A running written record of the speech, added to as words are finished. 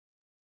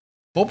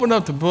Open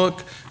up the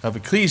book of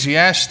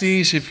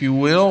Ecclesiastes, if you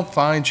will.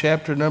 Find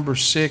chapter number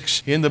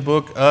 6 in the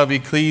book of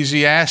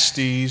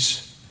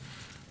Ecclesiastes.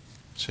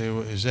 Say,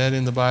 is that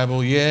in the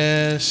Bible?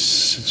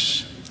 Yes.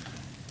 It's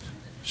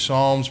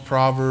Psalms,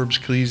 Proverbs,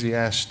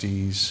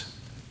 Ecclesiastes.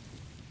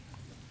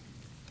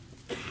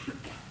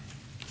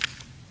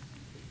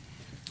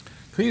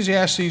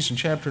 Ecclesiastes in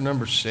chapter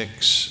number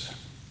 6.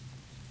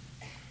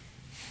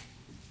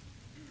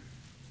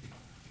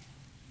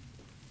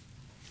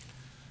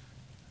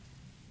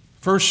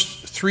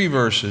 First 3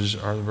 verses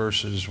are the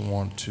verses we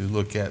want to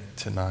look at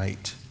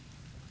tonight.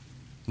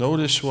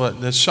 Notice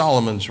that's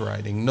Solomon's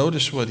writing.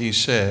 Notice what he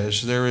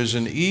says. There is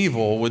an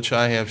evil which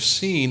I have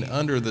seen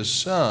under the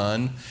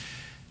sun,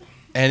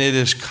 and it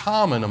is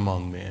common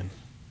among men.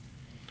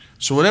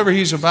 So whatever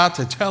he's about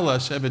to tell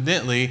us,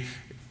 evidently,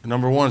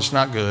 number 1, it's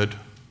not good.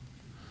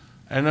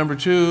 And number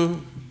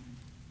 2,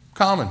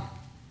 common.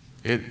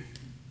 It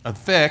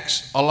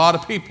affects a lot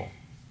of people.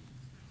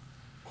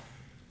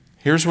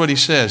 Here's what he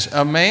says.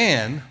 A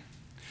man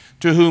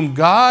to whom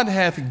God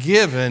hath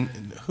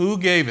given, who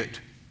gave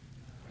it?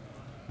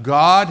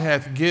 God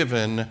hath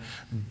given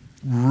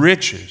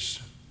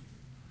riches,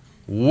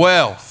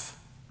 wealth,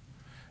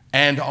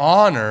 and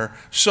honor,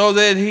 so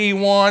that he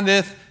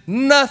wanteth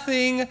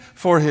nothing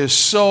for his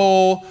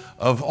soul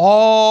of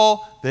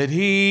all that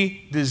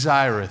he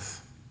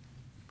desireth.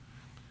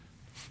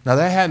 Now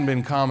that hadn't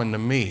been common to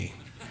me,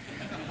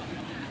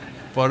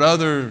 but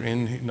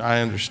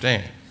I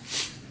understand.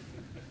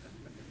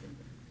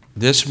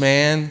 This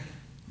man,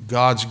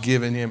 God's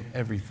given him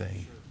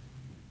everything.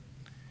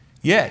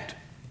 Yet,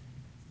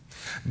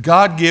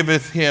 God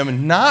giveth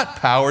him not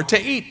power to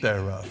eat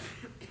thereof.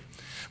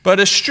 But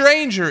a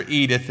stranger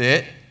eateth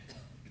it.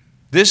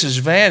 This is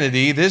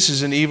vanity. This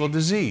is an evil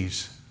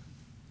disease.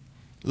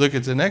 Look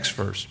at the next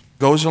verse.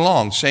 Goes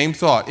along, same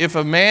thought. If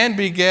a man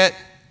beget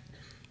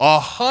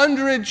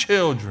 100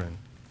 children,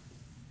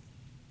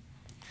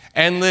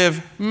 and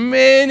live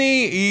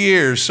many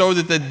years, so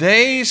that the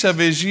days of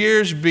his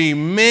years be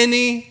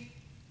many,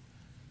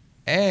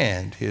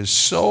 and his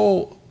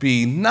soul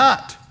be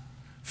not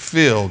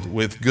filled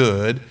with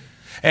good,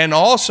 and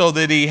also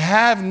that he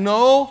have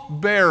no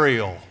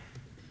burial.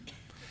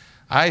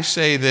 I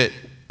say that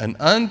an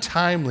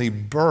untimely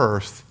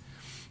birth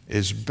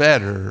is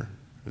better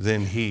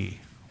than he.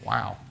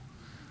 Wow.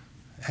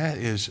 That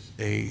is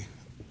a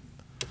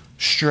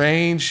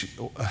strange,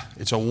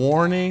 it's a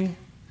warning.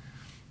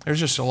 There's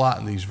just a lot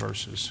in these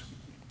verses.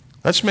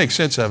 Let's make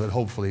sense of it,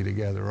 hopefully,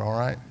 together, all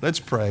right? Let's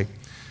pray.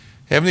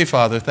 Heavenly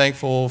Father,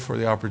 thankful for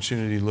the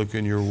opportunity to look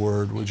in your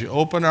word. Would you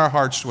open our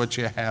hearts to what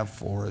you have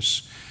for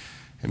us?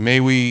 And may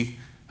we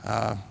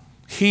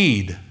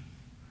heed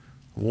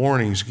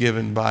warnings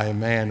given by a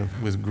man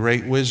with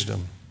great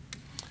wisdom.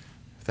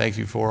 Thank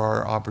you for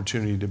our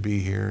opportunity to be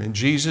here. In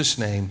Jesus'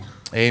 name,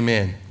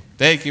 amen.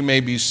 Thank you. You may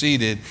be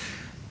seated.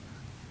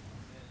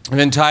 I've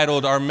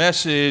entitled our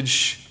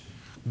message,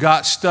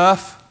 Got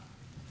Stuff?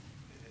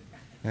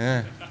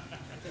 Yeah.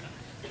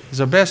 It's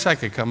the best I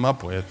could come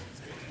up with.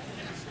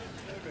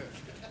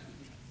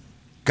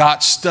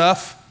 Got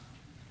stuff?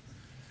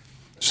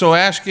 So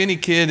ask any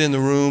kid in the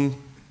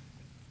room,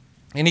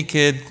 any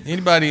kid,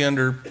 anybody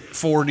under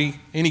 40,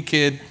 any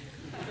kid,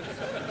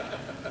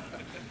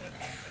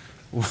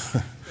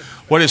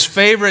 what his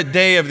favorite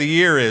day of the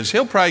year is.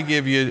 He'll probably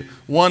give you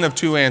one of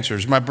 2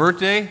 answers. My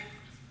birthday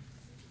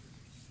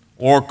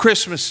or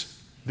Christmas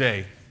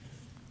Day.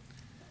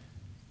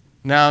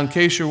 Now, in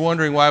case you're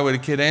wondering why would a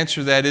kid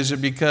answer that, is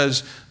it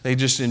because they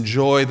just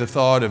enjoy the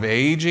thought of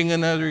aging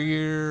another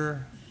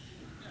year?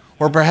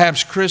 Or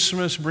perhaps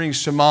Christmas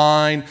brings to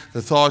mind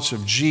the thoughts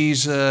of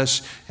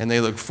Jesus, and they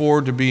look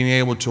forward to being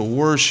able to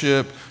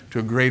worship to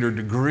a greater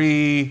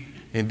degree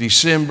in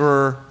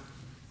December.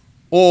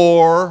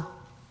 Or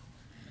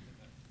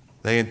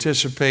they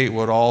anticipate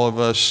what all of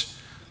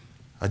us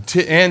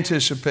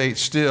anticipate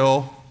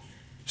still,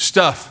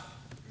 stuff,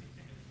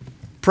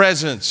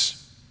 presents.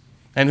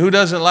 And who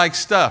doesn't like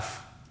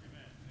stuff?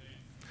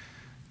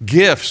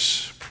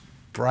 Gifts,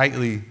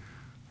 brightly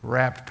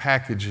wrapped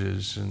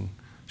packages and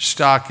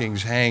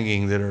stockings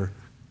hanging that are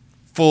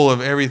full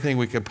of everything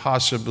we could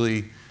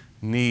possibly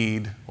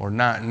need or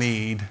not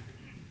need.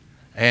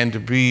 And to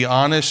be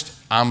honest,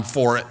 I'm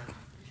for it.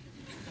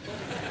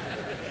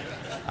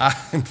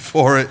 I'm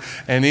for it.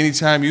 And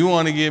anytime you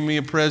want to give me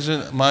a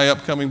present, my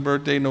upcoming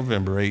birthday,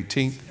 November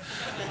 18th,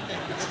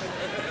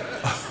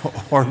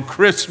 or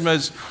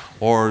Christmas,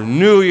 or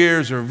New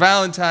Year's, or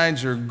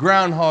Valentine's, or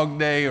Groundhog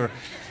Day, or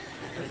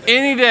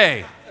any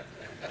day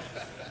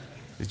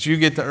that you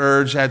get the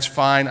urge, that's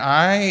fine.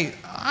 I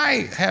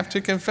have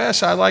to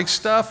confess, I like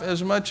stuff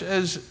as much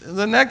as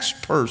the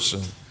next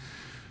person.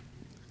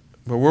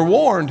 But we're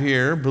warned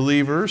here,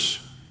 believers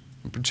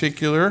in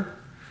particular,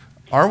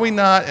 are we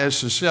not as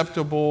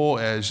susceptible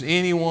as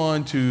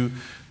anyone to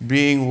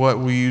being what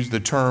we use the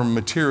term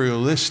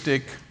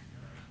materialistic,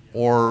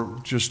 or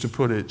just to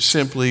put it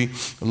simply,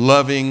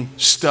 loving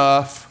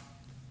stuff?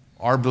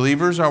 Are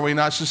believers, are we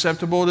not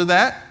susceptible to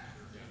that?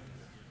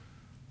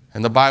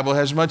 And the Bible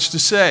has much to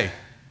say.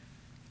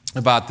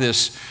 about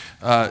this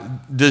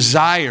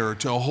desire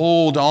to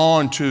hold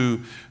on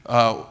to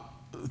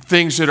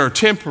things that are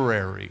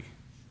temporary,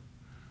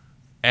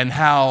 and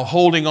how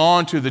holding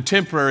on to the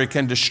temporary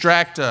can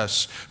distract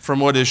us from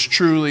what is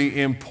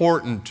truly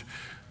important.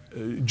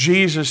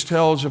 Jesus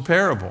tells a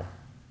parable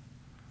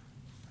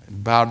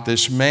about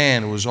this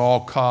man who was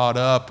all caught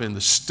up in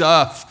the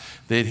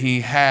stuff that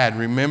he had,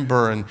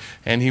 remember,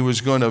 and he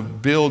was going to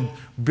build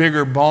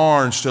bigger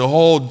barns to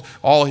hold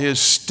all his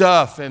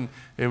stuff, and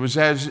it was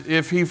as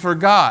if he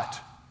forgot,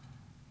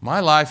 my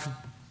life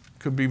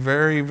could be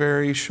very,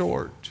 very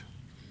short.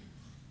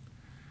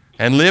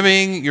 And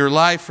living your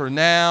life for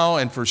now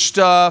and for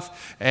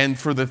stuff and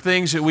for the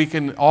things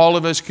that all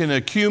of us can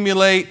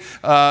accumulate,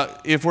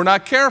 if we're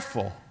not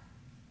careful,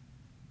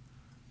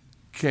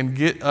 can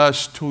get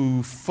us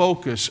to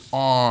focus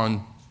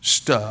on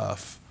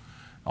stuff,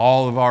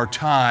 all of our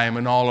time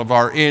and all of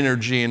our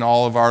energy and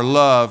all of our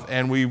love,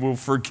 and we will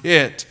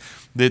forget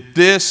that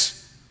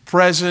this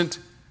present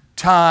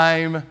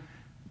time,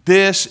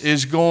 this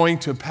is going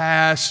to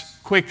pass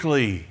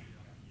quickly.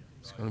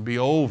 It's going to be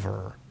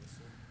over.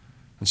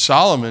 And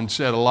Solomon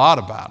said a lot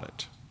about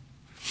it.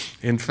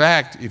 In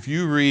fact, if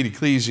you read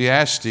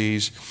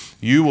Ecclesiastes,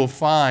 you will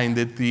find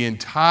that the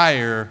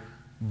entire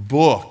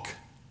book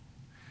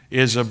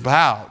is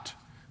about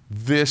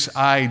this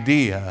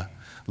idea,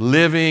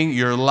 living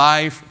your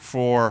life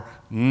for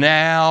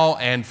now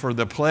and for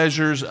the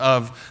pleasures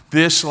of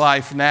this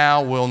life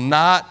now will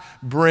not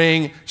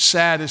bring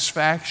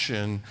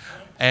satisfaction.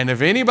 And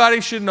if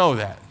anybody should know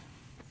that,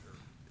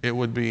 it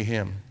would be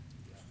him.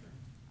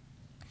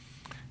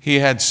 He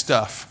had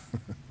stuff.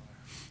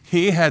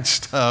 He had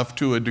stuff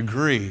to a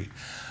degree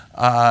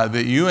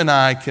that you and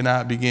I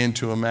cannot begin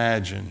to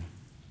imagine.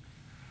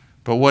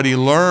 But what he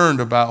learned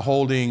about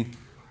holding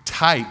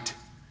tight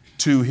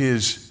to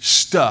his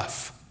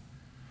stuff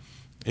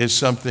is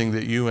something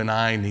that you and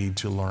I need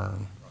to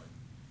learn.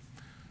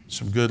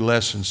 Some good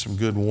lessons, some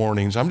good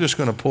warnings. I'm just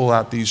going to pull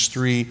out these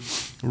three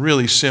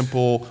really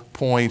simple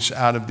points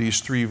out of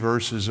these three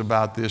verses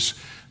about this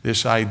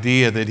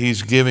idea that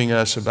he's giving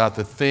us about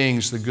the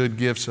things, the good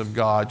gifts of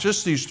God.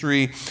 Just these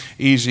three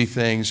easy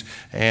things,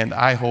 and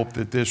I hope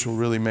that this will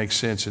really make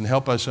sense and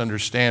help us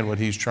understand what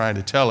he's trying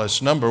to tell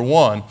us. Number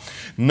one,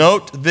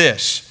 note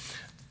this: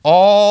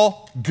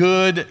 all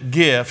good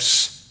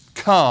gifts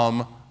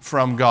come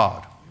from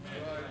God.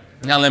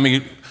 Now let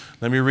me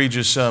read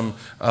you some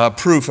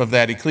proof of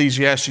that.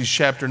 Ecclesiastes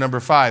chapter number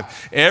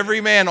 5.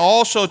 Every man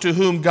also to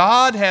whom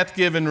God hath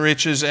given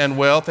riches and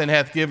wealth, and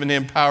hath given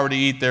him power to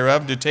eat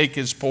thereof, to take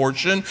his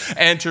portion,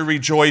 and to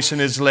rejoice in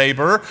his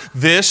labor,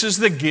 this is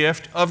the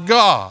gift of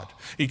God.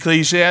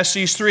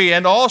 Ecclesiastes 3,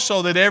 and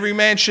also that every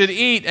man should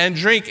eat and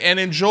drink and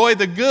enjoy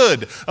the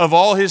good of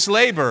all his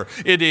labor.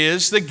 It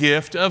is the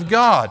gift of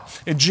God.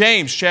 In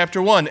James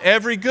chapter 1,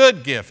 every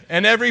good gift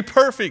and every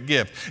perfect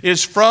gift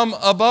is from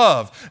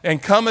above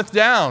and cometh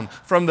down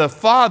from the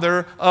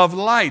Father of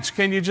lights.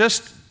 Can you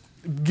just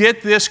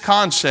get this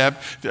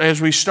concept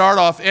as we start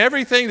off?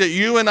 Everything that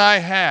you and I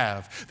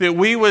have, that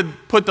we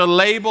would put the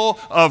label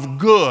of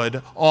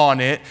good on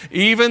it.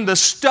 Even the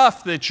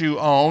stuff that you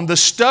own, the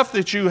stuff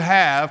that you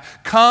have,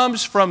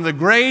 comes from the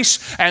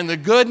grace and the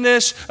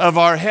goodness of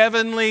our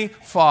Heavenly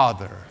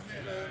Father.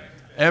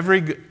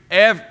 Every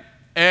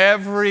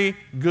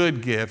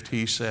good gift,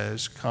 he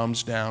says,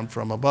 comes down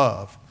from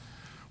above.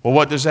 Well,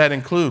 what does that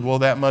include? Well,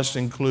 that must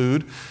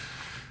include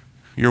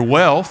your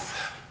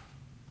wealth,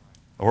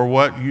 or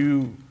what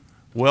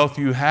wealth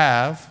you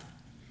have.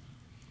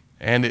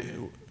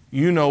 And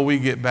we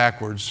get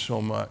backwards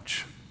so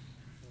much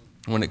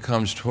when it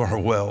comes to our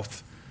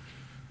wealth.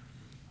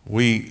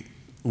 We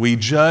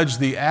judge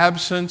the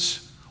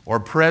absence or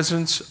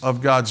presence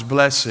of God's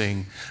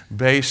blessing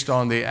based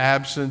on the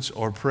absence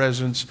or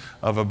presence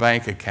of a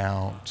bank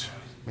account.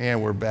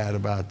 Man, we're bad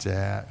about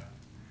that.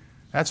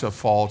 That's a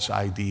false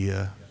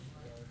idea.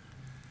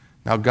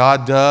 Now,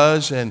 God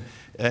does and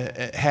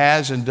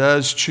has and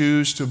does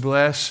choose to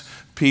bless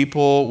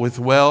people with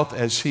wealth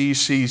as he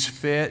sees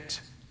fit.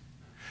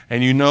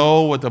 And you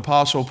know what the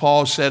Apostle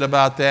Paul said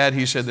about that.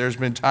 He said, there's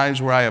been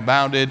times where I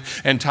abounded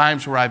and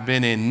times where I've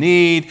been in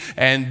need.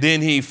 And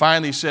then he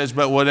finally says,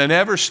 but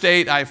whatever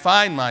state I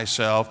find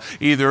myself,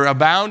 either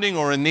abounding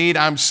or in need,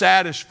 I'm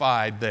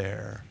satisfied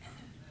there.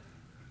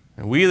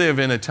 And we live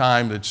in a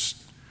time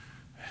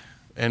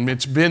and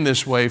it's been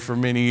this way for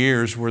many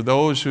years, where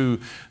those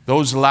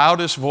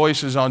loudest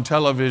voices on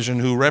television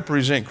who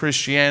represent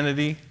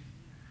Christianity,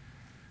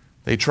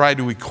 they try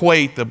to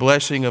equate the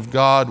blessing of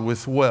God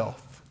with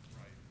wealth.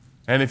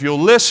 And if you'll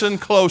listen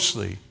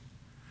closely,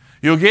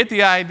 you'll get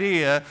the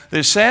idea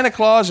that Santa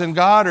Claus and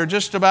God are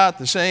just about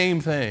the same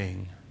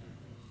thing.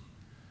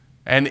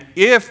 And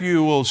if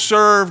you will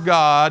serve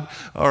God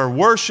or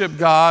worship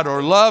God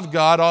or love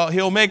God,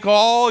 he'll make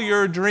all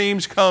your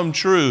dreams come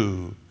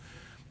true.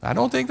 I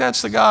don't think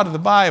that's the God of the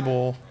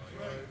Bible.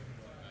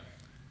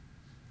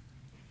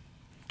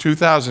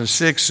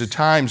 2006, the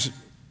Times,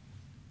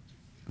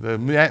 the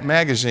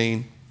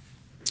magazine,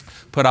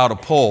 put out a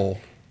poll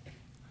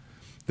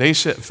They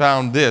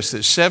found this, that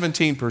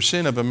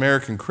 17% of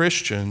American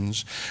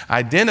Christians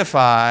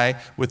identify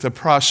with the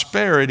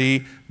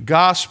prosperity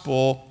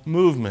gospel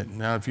movement.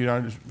 Now,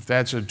 if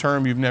that's a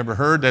term you've never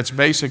heard, that's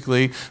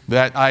basically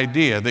that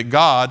idea that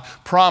God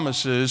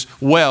promises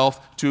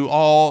wealth to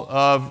all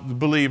of the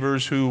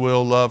believers who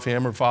will love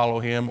Him or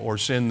follow Him or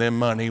send them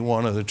money,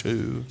 one of the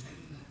two.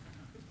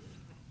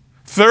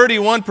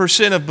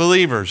 31% of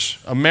believers,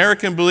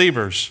 American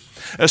believers,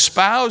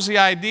 espouse the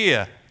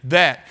idea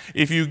that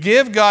if you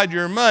give God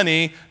your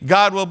money,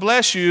 God will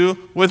bless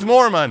you with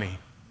more money.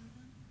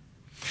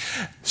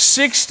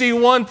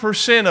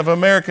 61% of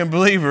American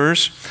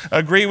believers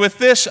agree with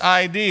this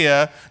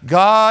idea: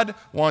 God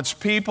wants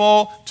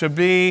people to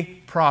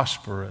be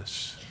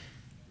prosperous.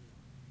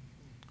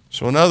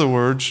 So in other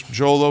words,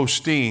 Joel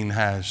Osteen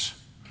has,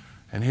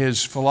 and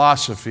his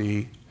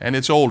philosophy, and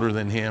it's older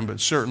than him, but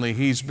certainly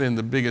he's been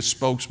the biggest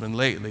spokesman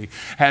lately,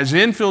 has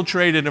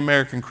infiltrated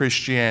American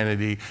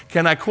Christianity.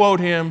 Can I quote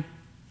him?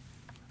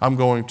 I'm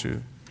going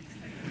to.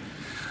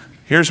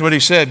 Here's what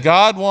he said: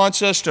 God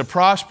wants us to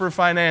prosper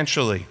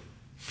financially,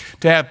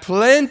 to have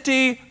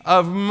plenty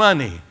of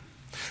money,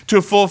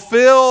 to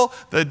fulfill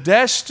the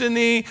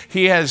destiny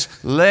He has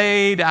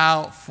laid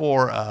out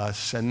for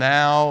us. And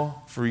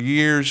now, for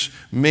years,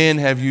 men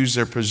have used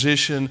their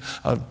position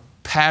of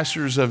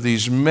pastors of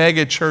these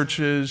mega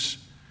churches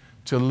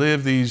to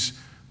live these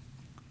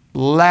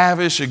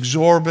lavish,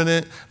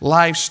 exorbitant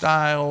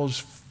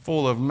lifestyles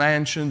full of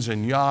mansions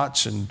and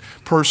yachts and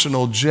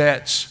personal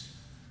jets,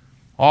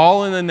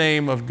 all in the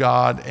name of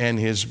God and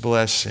His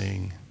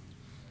blessing.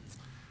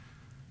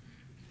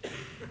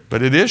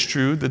 But it is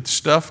true that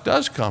stuff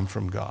does come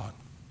from God.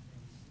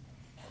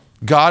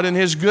 God in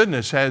His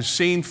goodness has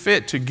seen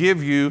fit to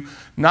give you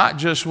not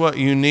just what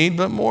you need,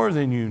 but more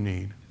than you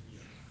need.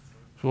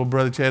 So, well,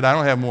 Brother Ted, I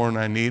don't have more than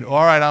I need.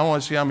 All right, I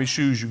want to see how many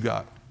shoes you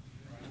got.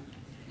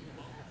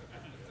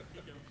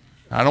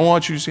 I don't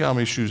want you to see how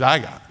many shoes I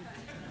got.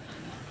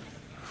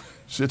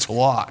 It's a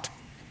lot.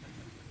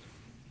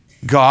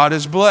 God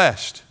is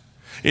blessed.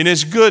 In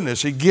His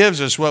goodness, He gives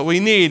us what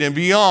we need and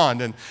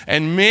beyond.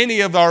 And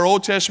many of our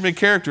Old Testament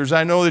characters,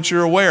 I know that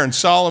you're aware, and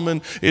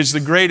Solomon is the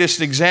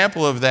greatest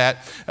example of that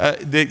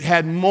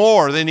had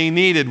more than he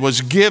needed,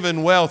 was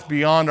given wealth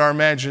beyond our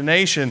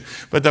imagination.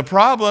 But the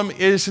problem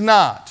is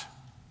not.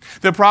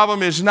 The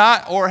problem is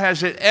not, or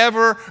has it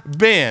ever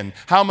been,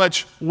 how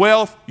much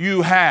wealth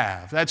you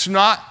have. That's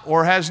not,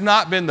 or has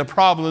not been the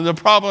problem. The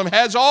problem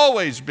has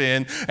always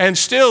been, and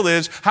still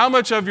is, how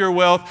much of your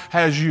wealth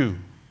has you?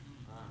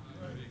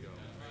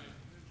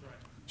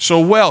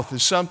 So wealth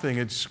is something,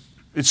 it's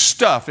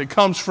stuff. It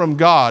comes from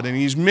God, and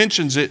He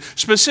mentions it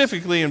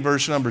specifically in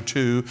verse number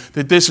 2,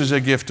 that this is a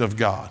gift of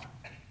God.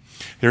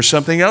 There's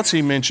something else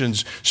He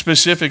mentions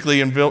specifically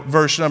in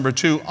verse number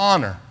 2,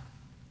 honor.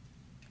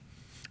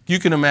 You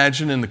can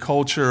imagine in the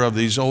culture of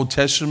these Old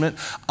Testament,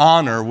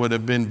 honor would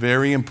have been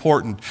very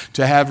important,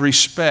 to have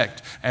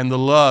respect and the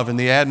love and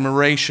the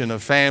admiration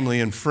of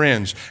family and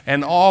friends.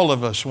 And all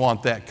of us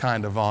want that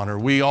kind of honor.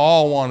 We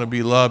all want to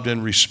be loved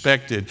and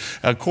respected.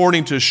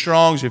 According to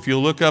Strong's, if you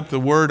look up the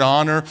word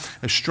honor,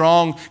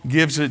 Strong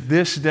gives it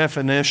this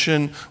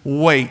definition: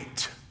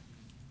 weight.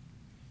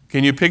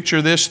 Can you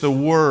picture this? The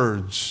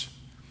words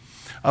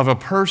of a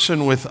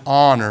person with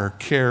honor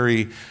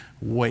carry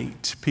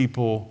weight.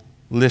 People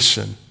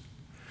listen.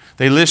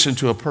 They listen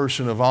to a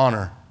person of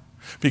honor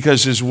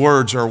because his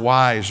words are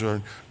wise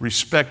or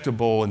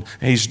respectable, and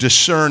he's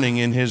discerning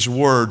in his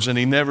words, and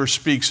he never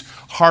speaks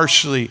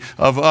harshly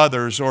of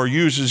others or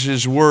uses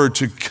his word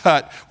to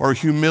cut or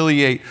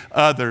humiliate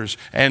others.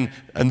 And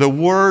the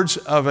words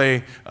of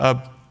an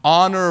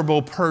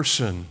honorable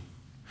person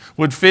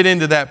would fit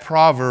into that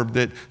proverb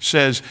that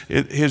says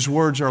his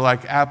words are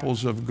like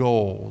apples of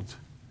gold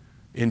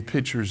in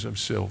pitchers of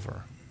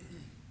silver.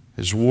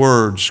 His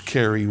words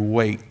carry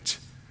weight.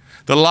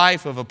 The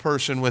life of a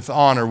person with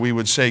honor, we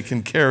would say,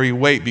 can carry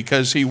weight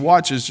because he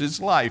watches his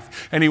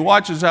life, and he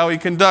watches how he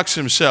conducts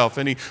himself,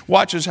 and he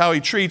watches how he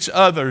treats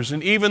others,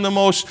 and even the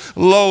most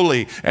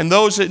lowly. And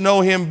those that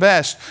know him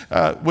best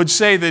would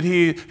say that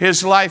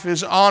his life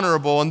is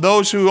honorable, and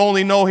those who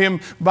only know him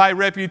by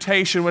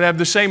reputation would have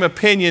the same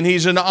opinion.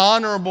 He's an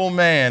honorable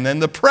man,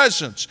 and the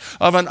presence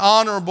of an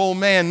honorable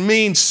man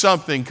means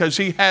something because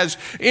he has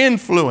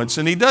influence,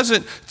 and he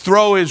doesn't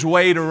throw his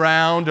weight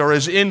around or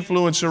his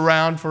influence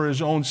around for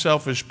his own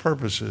selfish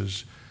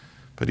purposes,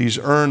 but he's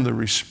earned the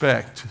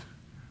respect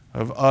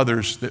of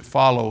others that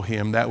follow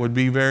him. That would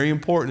be very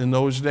important in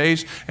those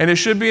days, and it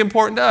should be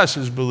important to us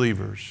as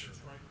believers,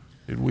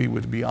 that we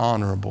would be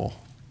honorable.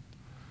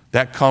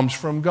 That comes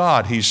from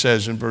God, he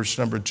says in verse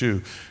number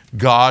 2.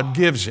 God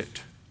gives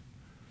it.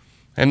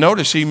 And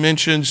notice he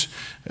mentions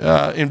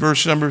in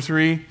verse number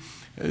 3,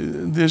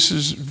 this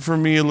is for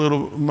me a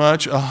little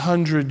much,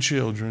 100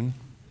 children.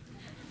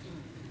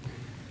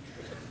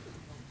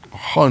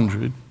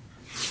 100.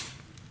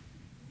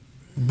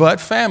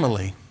 But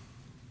family.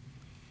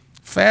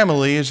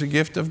 Family is a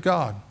gift of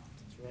God.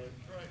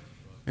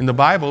 In the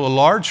Bible, a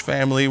large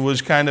family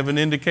was kind of an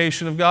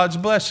indication of God's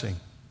blessing.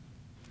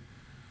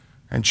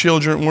 And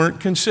children weren't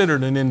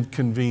considered an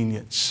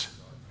inconvenience,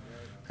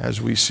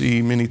 as we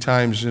see many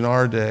times in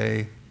our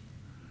day.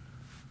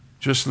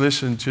 Just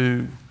listen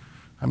to,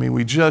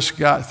 we just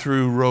got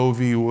through Roe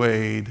v.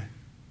 Wade.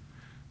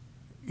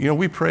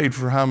 We prayed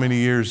for how many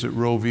years that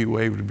Roe v.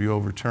 Wade would be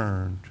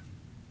overturned.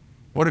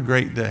 What a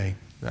great day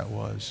that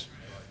was.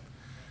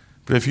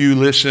 But if you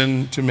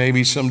listen to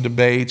maybe some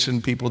debates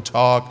and people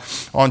talk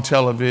on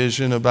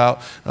television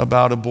about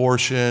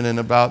abortion and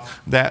about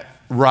that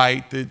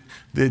right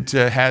that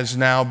has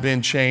now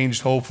been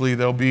changed, hopefully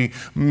there'll be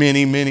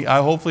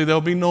hopefully there'll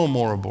be no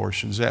more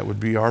abortions. That would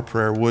be our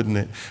prayer, wouldn't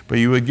it? But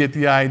you would get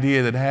the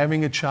idea that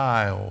having a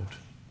child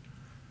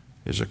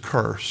is a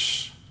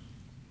curse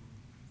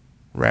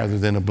rather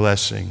than a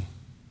blessing.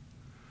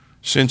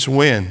 Since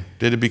when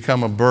did it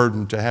become a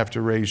burden to have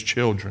to raise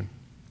children?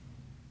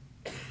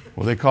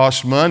 Well, they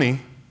cost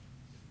money.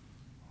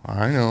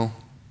 I know.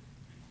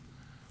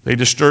 They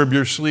disturb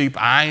your sleep.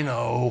 I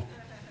know.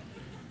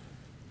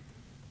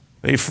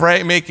 They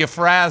make you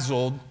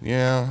frazzled.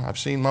 Yeah, I've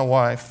seen my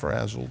wife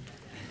frazzled.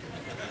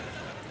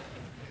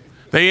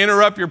 They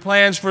interrupt your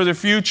plans for the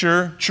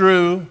future.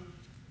 True.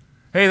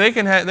 Hey, they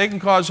can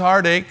cause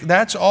heartache.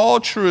 That's all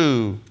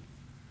true.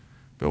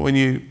 But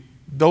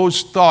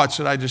those thoughts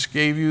that I just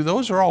gave you,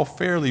 those are all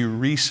fairly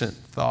recent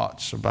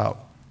thoughts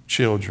about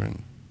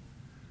children.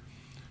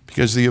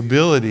 Because the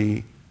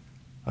ability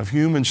of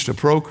humans to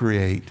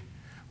procreate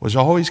was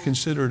always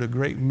considered a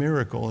great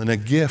miracle and a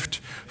gift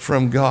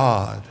from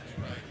God.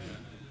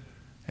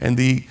 And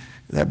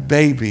that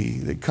baby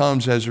that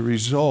comes as a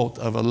result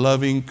of a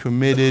loving,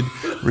 committed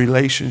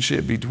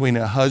relationship between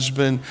a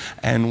husband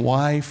and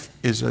wife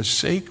is a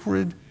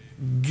sacred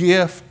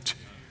gift.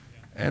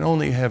 And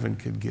only heaven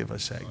could give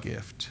us that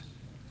gift.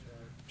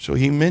 So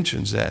he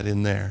mentions that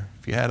in there.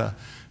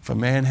 If a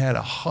man had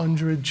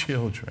 100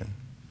 children.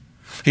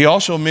 He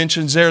also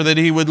mentions there that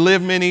he would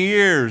live many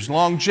years,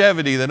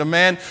 longevity, that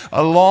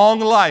a long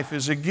life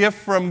is a gift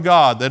from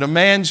God, that a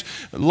man's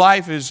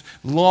life is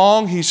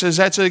long. He says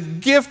that's a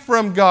gift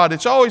from God.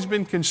 It's always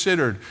been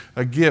considered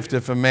a gift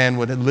if a man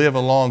would live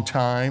a long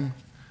time.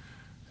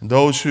 And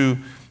those who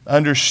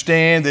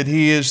understand that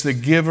he is the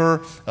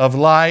giver of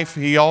life,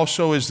 he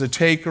also is the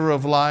taker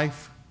of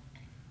life.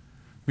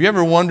 Have you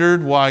ever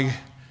wondered why,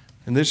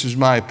 and this is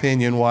my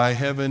opinion, why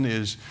heaven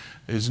is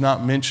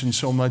not mentioned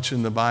so much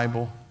in the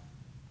Bible?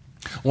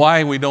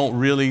 Why we don't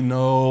really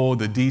know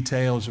the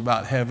details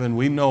about heaven.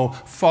 We know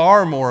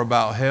far more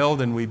about hell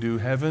than we do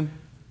heaven.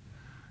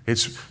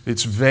 It's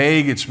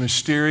vague, it's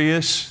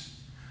mysterious.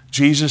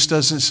 Jesus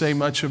doesn't say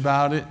much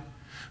about it.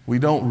 We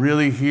don't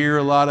really hear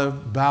a lot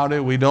about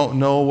it. We don't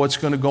know what's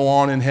going to go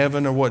on in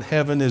heaven or what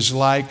heaven is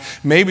like.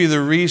 Maybe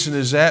the reason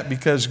is that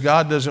because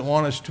God doesn't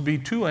want us to be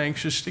too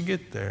anxious to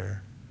get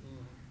there.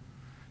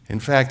 In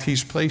fact,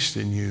 He's placed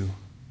in you.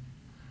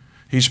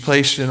 He's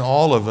placed in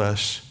all of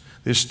us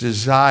this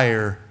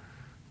desire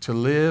to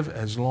live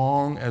as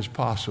long as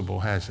possible,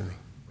 hasn't He?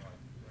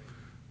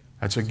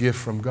 That's a gift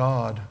from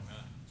God.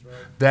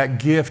 That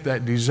gift,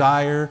 that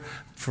desire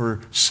for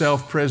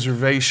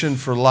self-preservation,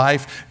 for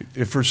life,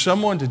 for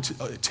someone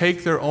to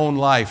take their own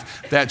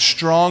life, that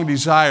strong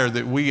desire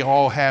that we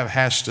all have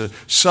has to,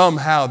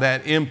 somehow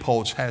that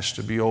impulse has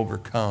to be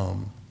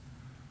overcome.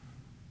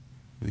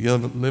 You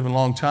live a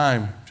long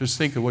time, just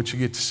think of what you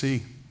get to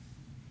see.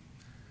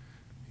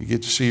 You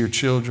get to see your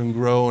children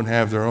grow and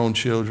have their own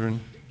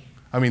children.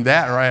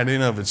 That right in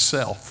and of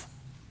itself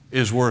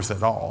is worth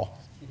it all.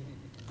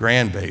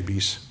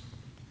 Grandbabies.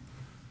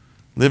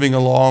 Living a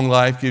long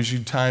life gives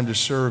you time to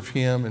serve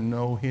Him and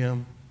know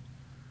Him.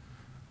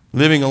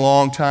 Living a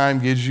long time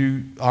gives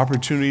you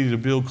opportunity to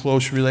build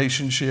close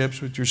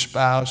relationships with your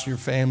spouse, your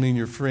family, and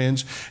your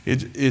friends.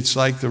 It's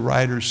like the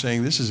writer's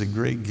saying, this is a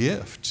great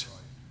gift.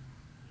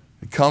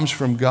 It comes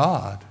from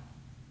God.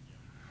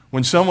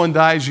 When someone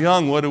dies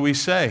young, what do we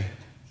say?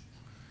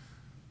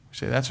 We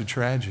say, that's a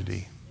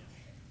tragedy.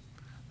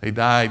 They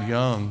died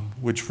young,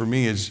 which for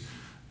me is,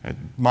 at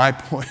my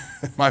point,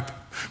 at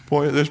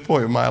this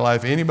point in my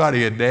life,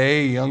 anybody a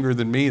day younger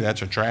than me,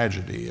 that's a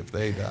tragedy if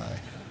they die.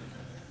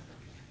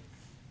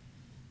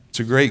 It's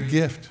a great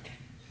gift.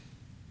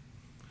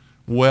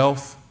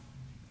 Wealth,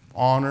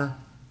 honor,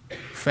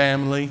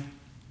 family,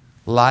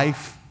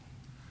 life,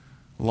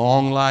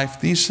 long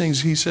life. These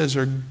things, he says,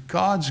 are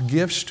God's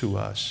gifts to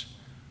us.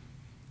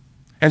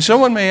 And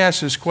someone may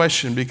ask this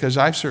question, because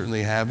I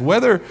certainly have,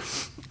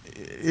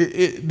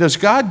 does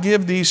God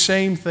give these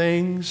same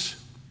things?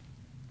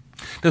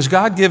 Does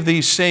God give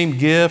these same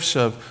gifts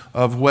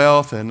of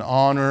wealth and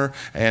honor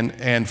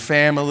and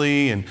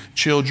family and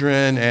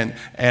children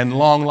and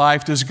long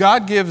life? Does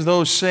God give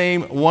those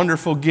same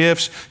wonderful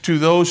gifts to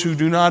those who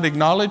do not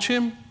acknowledge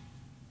Him?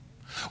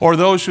 Or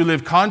those who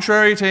live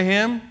contrary to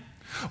Him?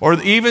 Or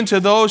even to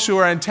those who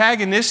are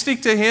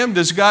antagonistic to Him?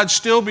 Does God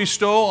still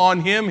bestow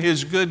on him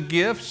His good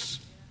gifts?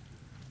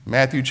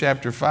 Matthew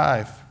chapter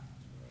 5.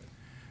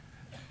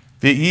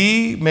 That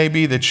ye may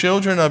be the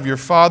children of your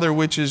Father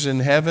which is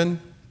in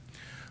heaven,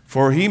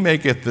 for He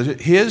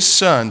maketh His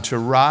sun to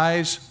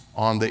rise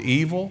on the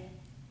evil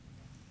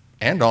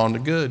and on the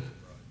good,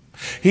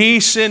 He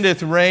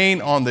sendeth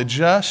rain on the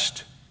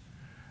just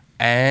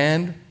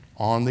and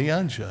on the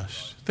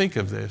unjust. Think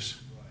of this.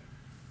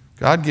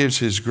 God gives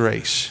His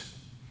grace.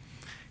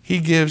 He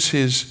gives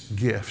His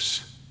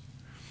gifts,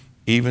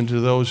 even to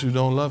those who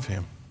don't love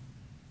Him.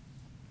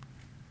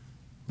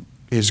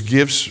 His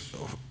gifts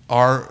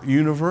are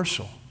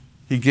universal.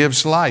 He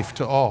gives life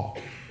to all.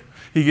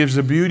 He gives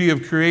the beauty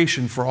of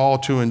creation for all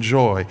to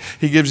enjoy.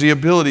 He gives the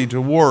ability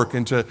to work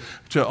and to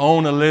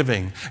own a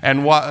living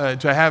and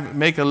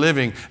make a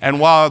living. And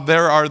while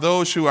there are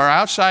those who are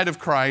outside of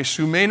Christ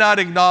who may not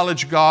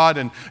acknowledge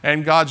God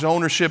and God's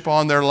ownership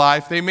on their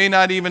life, they may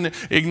not even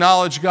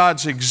acknowledge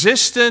God's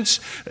existence,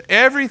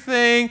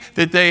 everything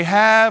that they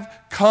have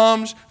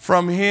comes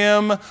from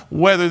Him,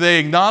 whether they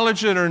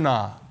acknowledge it or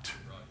not.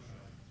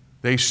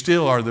 They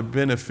still are the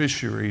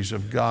beneficiaries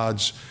of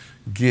God's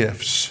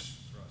gifts.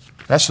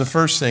 That's the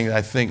first thing that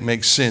I think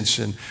makes sense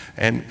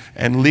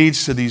and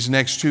leads to these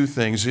next two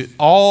things.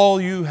 All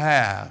you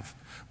have,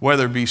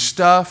 whether it be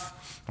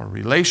stuff or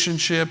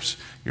relationships,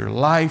 your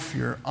life,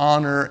 your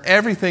honor,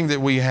 everything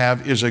that we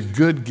have is a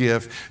good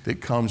gift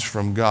that comes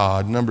from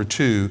God. Number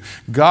two,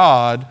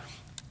 God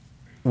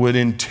would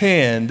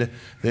intend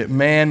that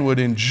man would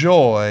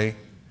enjoy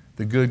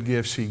the good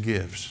gifts He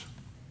gives.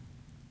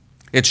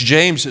 It's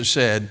James that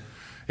said,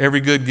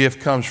 every good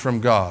gift comes from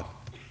God.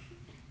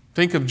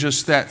 Think of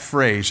just that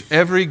phrase.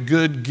 Every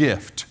good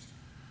gift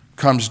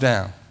comes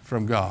down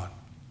from God.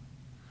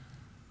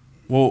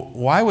 Well,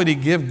 why would He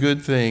give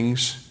good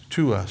things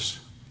to us?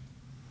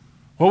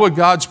 What would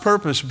God's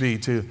purpose be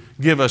to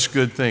give us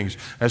good things?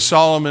 As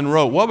Solomon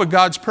wrote, what would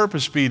God's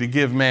purpose be to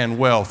give man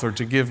wealth or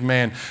to give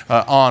man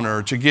honor,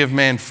 or to give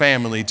man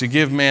family, to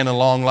give man a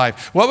long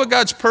life? What would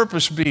God's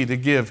purpose be to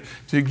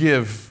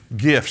give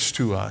gifts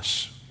to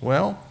us?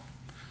 Well,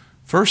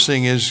 first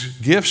thing is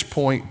gifts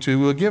point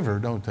to a giver,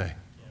 don't they?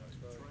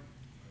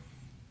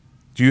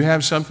 Do you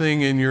have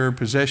something in your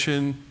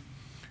possession,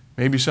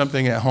 maybe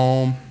something at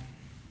home,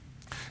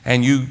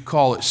 and you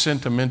call it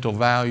sentimental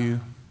value?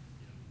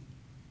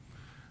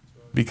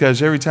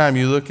 Because every time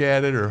you look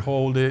at it or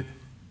hold it,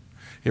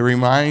 it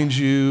reminds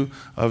you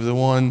of the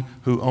one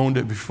who owned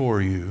it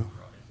before you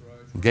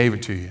and gave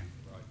it to you.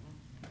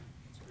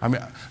 I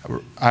mean,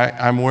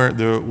 I'm wearing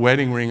the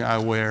wedding ring I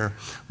wear.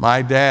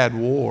 My dad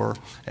wore,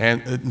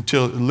 and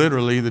until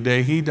literally the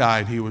day he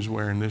died, he was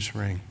wearing this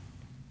ring.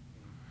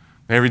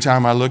 Every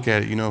time I look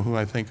at it, you know who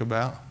I think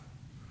about?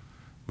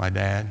 My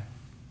dad.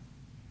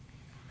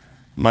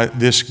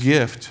 This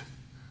gift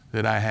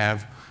that I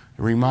have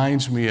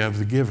reminds me of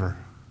the giver.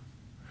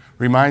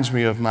 Reminds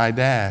me of my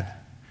dad.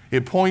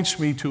 It points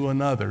me to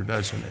another,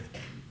 doesn't it?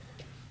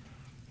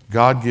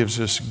 God gives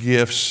us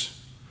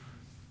gifts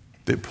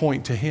that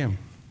point to Him.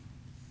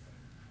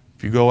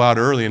 If you go out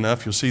early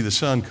enough, you'll see the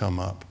sun come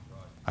up.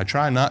 I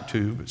try not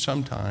to, but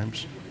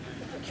sometimes.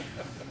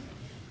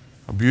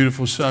 A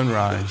beautiful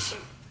sunrise.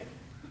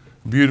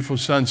 Beautiful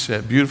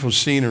sunset, beautiful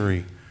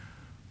scenery.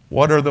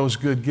 What are those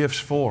good gifts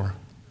for?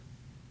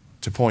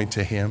 To point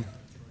to Him.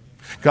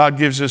 God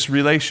gives us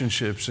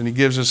relationships, and He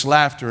gives us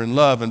laughter and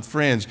love and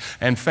friends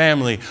and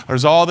family. Or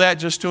is all that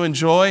just to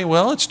enjoy?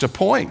 Well, it's to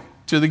point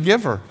to the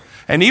giver.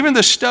 And even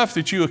the stuff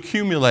that you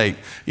accumulate,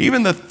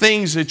 even the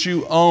things that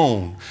you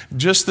own,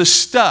 just the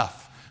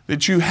stuff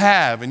that you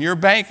have in your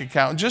bank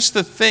account, just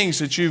the things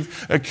that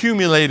you've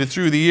accumulated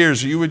through the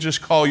years that you would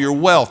just call your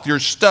wealth, your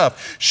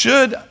stuff,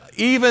 should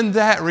even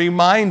that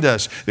remind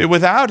us that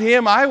without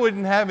Him, I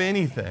wouldn't have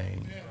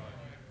anything.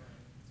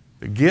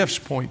 The gifts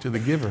point to the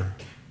giver.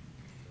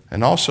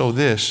 And also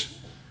this,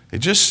 it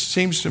just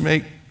seems to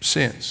make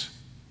sense.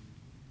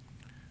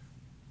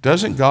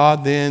 Doesn't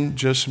God then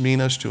just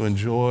mean us to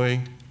enjoy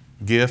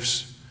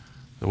gifts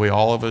the way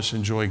all of us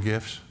enjoy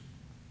gifts?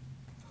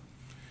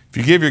 If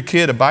you give your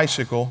kid a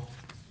bicycle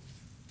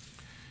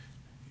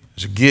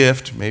as a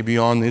gift, maybe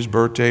on his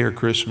birthday or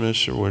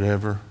Christmas or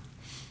whatever,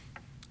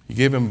 you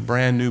give him a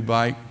brand new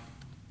bike,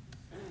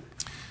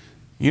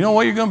 you know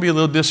what? You're going to be a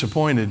little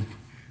disappointed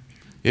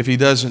if he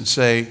doesn't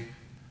say,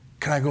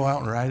 can I go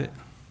out and ride it?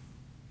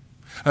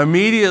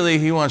 Immediately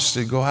he wants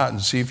to go out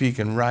and see if he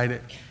can ride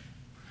it.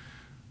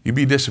 You'd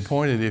be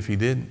disappointed if he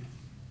didn't.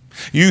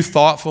 You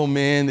thoughtful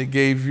men that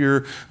gave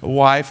your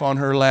wife on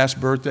her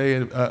last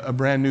birthday a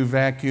brand new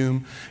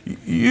vacuum,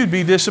 you'd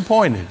be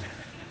disappointed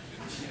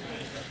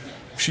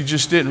if she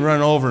just didn't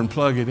run over and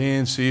plug it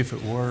in, see if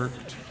it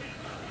worked.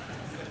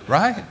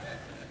 Right?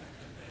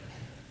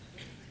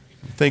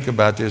 Think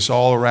about this.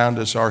 All around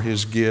us are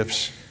His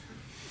gifts.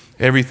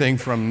 Everything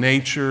from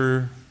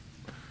nature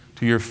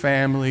to your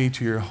family,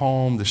 to your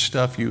home, the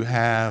stuff you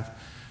have.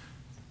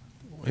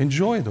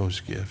 Enjoy those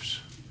gifts.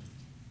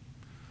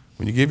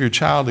 When you give your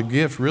child a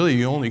gift, really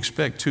you only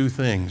expect two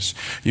things.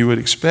 You would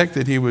expect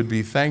that he would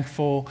be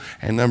thankful,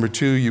 and number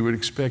two, you would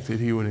expect that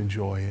he would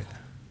enjoy it.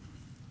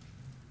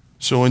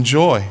 So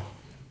enjoy.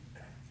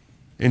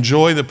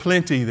 Enjoy the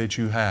plenty that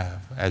you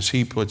have, as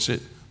he puts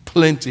it.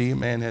 Plenty.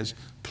 Man has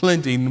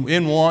plenty,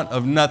 in want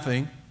of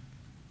nothing.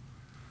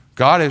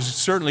 God has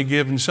certainly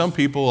given some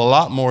people a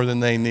lot more than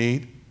they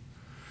need.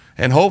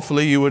 And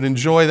hopefully you would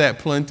enjoy that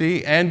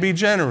plenty and be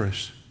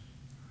generous.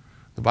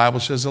 The Bible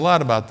says a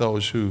lot about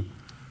those who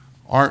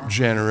aren't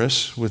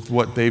generous with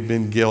what they've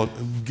been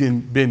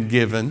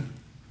given,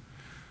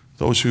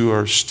 those who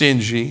are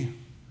stingy.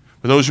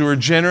 For those who are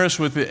generous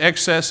with the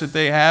excess that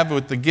they have,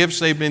 with the gifts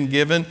they've been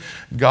given,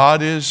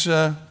 God is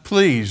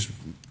pleased.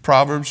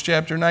 Proverbs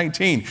chapter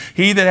 19.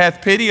 He that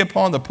hath pity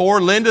upon the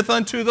poor lendeth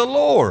unto the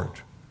Lord,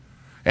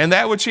 and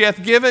that which he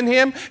hath given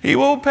him, he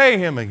will pay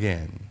him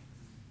again.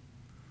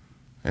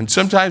 And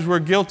sometimes we're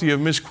guilty of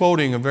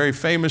misquoting a very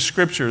famous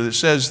scripture that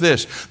says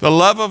this: the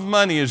love of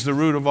money is the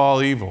root of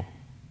all evil.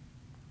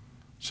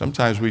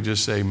 Sometimes we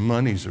just say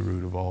money's the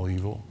root of all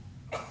evil.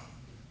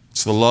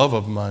 It's the love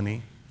of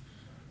money.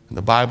 And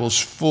the Bible's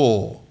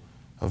full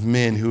of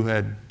men who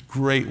had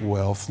great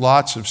wealth,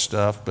 lots of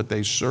stuff, but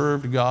they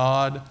served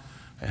God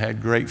and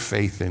had great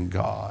faith in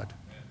God.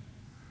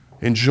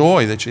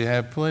 Enjoy that you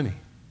have plenty.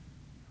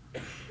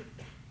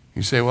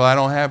 You say, well, I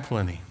don't have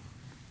plenty.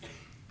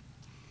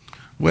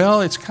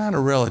 Well, it's kind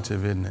of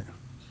relative, isn't it?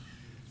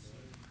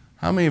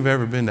 How many have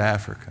ever been to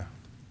Africa?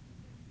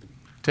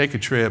 Take a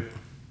trip.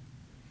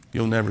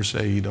 You'll never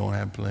say you don't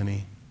have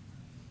plenty.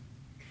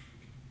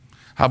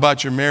 How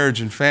about your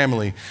marriage and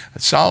family?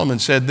 Solomon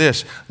said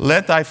this: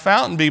 let thy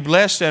fountain be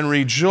blessed and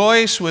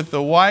rejoice with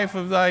the wife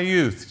of thy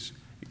youth.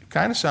 It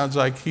kind of sounds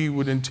like he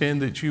would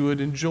intend that you would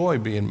enjoy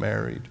being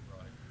married.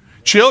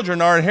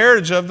 Children are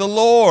heritage of the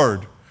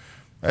Lord.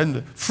 And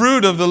the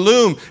fruit of the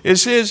loom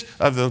is his,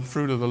 of the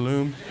fruit of the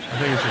loom? I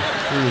think it's the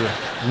fruit of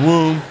the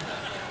womb.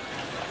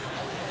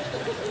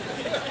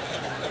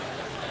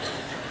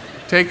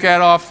 Take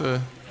that off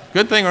the,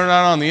 good thing we're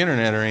not on the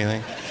internet or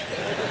anything.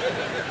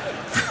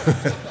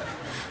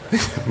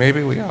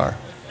 Maybe we are.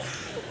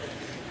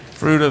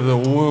 Fruit of the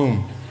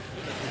womb.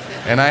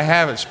 And I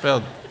have it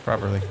spelled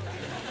properly.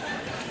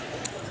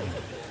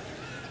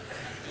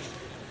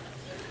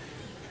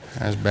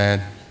 That's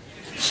bad.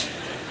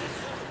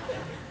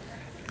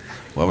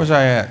 What was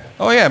I at?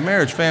 Oh yeah,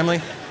 marriage,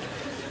 family.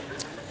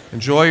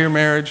 Enjoy your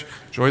marriage.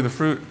 Enjoy the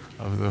fruit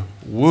of the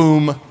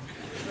womb.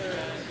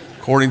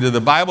 According to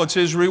the Bible, it's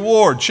his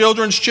reward.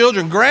 Children's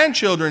children,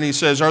 grandchildren, he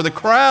says, are the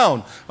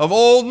crown of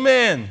old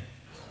men.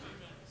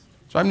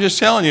 So I'm just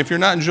telling you, if you're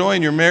not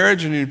enjoying your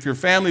marriage and if your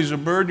family's a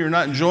burden, you're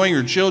not enjoying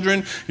your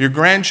children, your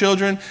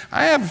grandchildren,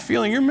 I have a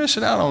feeling you're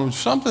missing out on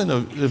something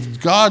of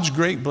God's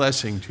great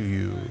blessing to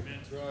you.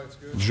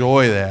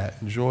 Enjoy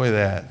that. Enjoy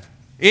that.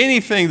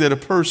 Anything that a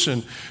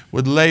person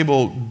would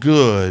label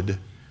good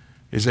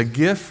is a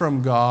gift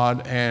from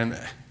God, and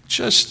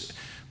just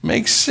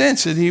makes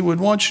sense that he would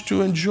want you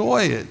to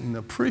enjoy it and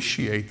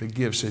appreciate the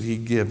gifts that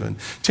he's given.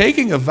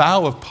 Taking a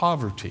vow of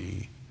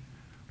poverty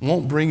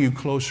won't bring you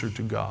closer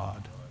to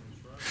God.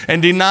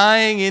 And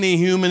denying any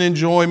human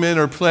enjoyment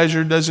or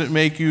pleasure doesn't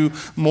make you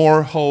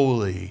more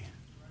holy.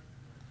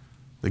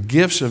 The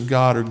gifts of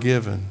God are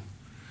given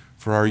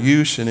for our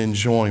use and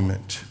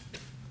enjoyment.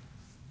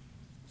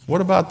 What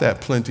about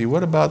that plenty?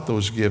 What about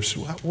those gifts?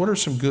 What are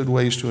some good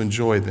ways to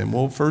enjoy them?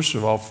 Well, first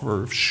of all,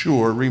 for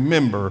sure,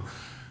 remember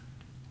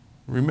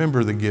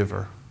the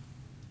giver.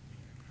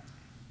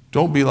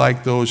 Don't be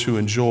like those who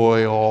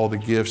enjoy all the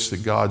gifts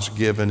that God's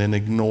given and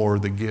ignore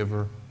the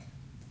giver.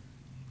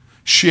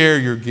 Share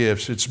your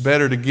gifts. It's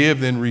better to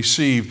give than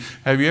receive.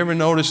 Have you ever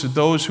noticed that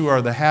those who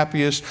are the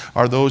happiest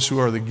are those who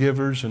are the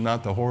givers and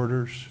not the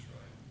hoarders?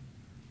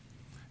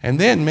 And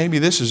then maybe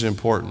this is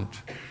important.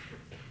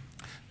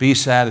 Be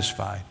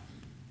satisfied.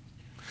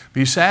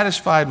 Be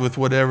satisfied with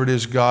whatever it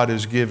is God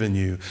has given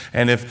you.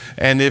 And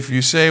if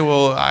you say,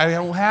 well, I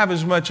don't have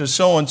as much as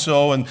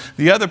so-and-so, and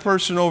the other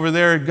person over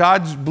there,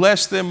 God's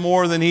blessed them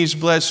more than he's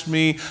blessed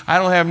me. I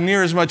don't have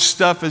near as much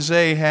stuff as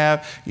they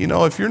have. You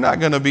know, if you're not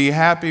going to be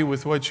happy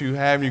with what you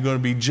have, you're going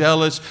to be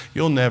jealous,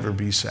 you'll never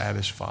be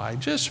satisfied.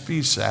 Just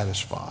be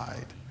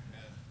satisfied.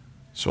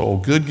 So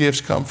good gifts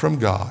come from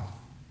God.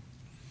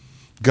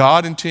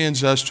 God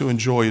intends us to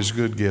enjoy his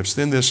good gifts.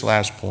 Then this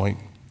last point.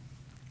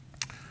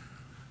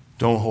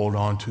 Don't hold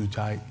on too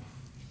tight.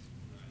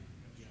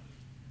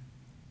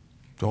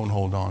 Don't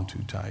hold on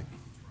too tight.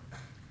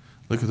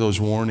 Look at those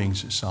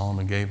warnings that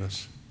Solomon gave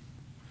us.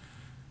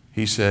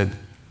 He said,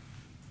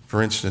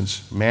 for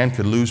instance, man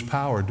could lose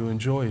power to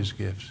enjoy his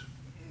gifts.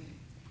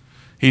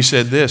 He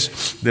said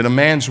this, that a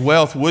man's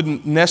wealth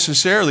wouldn't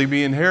necessarily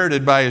be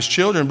inherited by his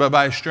children, but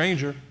by a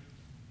stranger.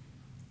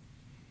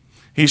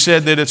 He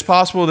said that it's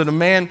possible that a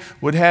man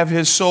would have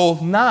his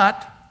soul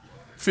not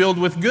filled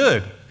with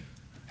good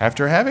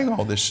after having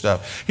all this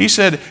stuff. He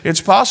said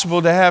it's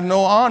possible to have no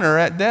honor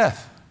at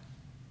death.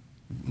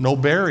 No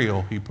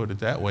burial, he put it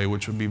that way,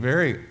 which would be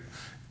very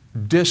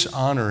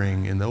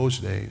dishonoring in those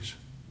days.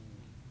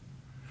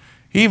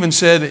 He even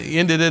said,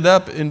 ended it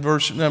up in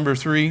verse number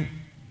 3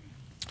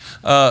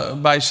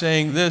 by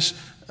saying this,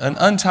 an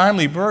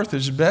untimely birth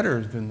is better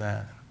than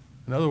that.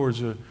 In other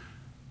words,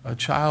 a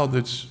child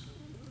that's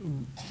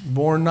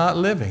born not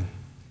living,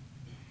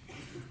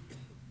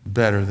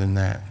 better than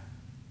that.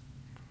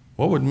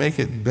 What would make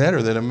it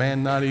better that a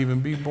man not even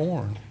be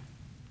born?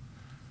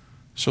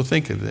 So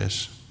think of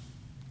this.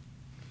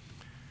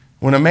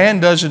 When a man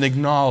doesn't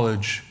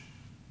acknowledge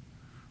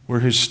where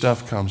his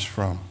stuff comes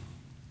from,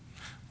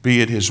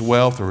 be it his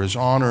wealth or his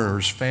honor or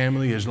his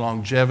family, his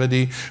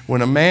longevity,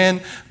 when a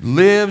man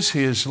lives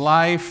his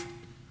life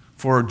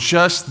for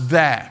just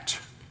that,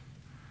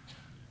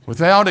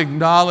 without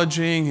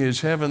acknowledging his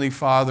heavenly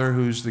Father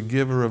who's the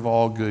giver of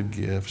all good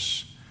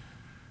gifts,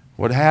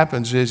 what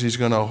happens is he's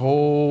going to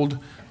hold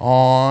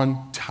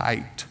on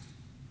tight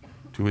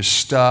to his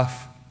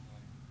stuff,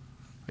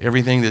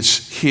 everything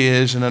that's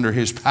his and under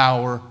his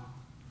power.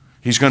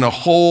 He's going to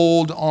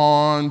hold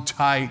on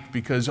tight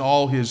because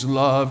all his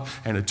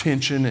love and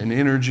attention and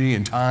energy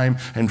and time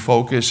and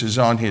focus is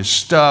on his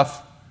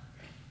stuff.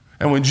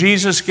 And when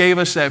Jesus gave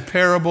us that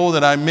parable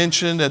that I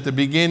mentioned at the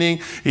beginning,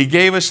 he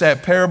gave us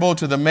that parable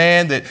to the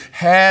man that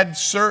had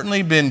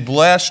certainly been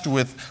blessed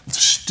with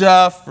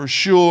stuff for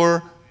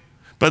sure,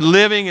 but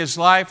living his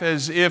life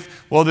as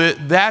if, well,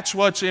 that's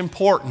what's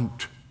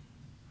important.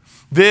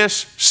 This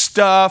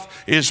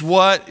stuff is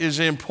what is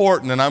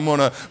important, and I'm going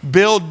to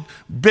build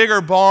bigger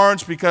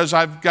barns because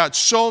I've got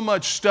so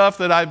much stuff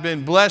that I've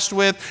been blessed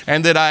with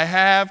and that I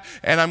have,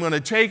 and I'm going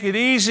to take it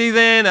easy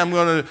then. I'm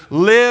going to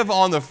live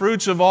on the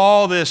fruits of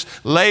all this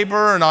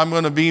labor, and I'm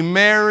going to be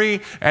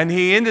merry. And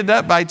he ended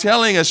up by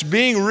telling us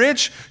being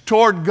rich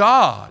toward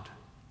God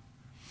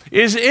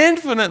is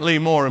infinitely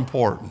more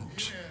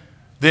important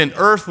than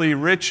earthly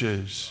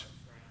riches,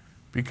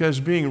 because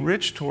being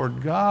rich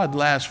toward God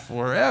lasts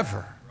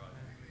forever.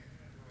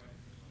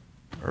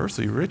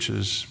 Earthly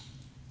riches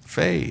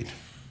fade.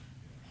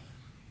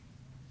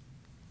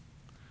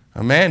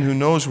 A man who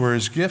knows where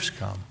his gifts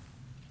come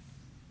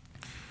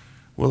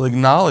will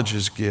acknowledge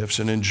his gifts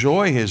and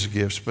enjoy his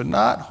gifts, but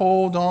not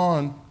hold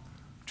on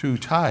too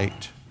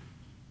tight.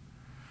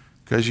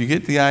 Because you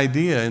get the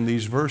idea in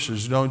these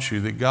verses, don't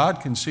you, that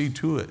God can see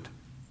to it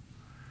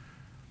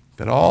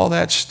that all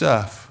that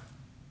stuff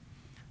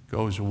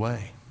goes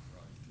away.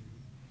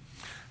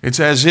 It's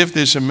as if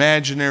this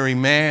imaginary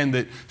man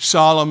that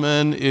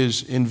Solomon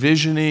is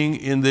envisioning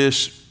in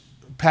this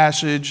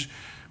passage,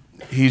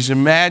 he's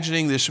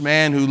imagining this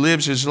man who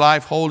lives his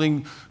life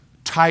holding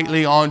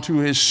tightly onto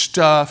his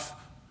stuff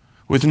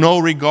with no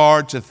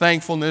regard to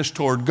thankfulness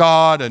toward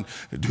God and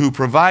who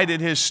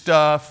provided his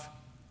stuff.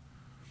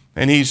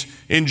 And he's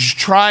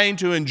trying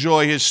to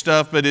enjoy his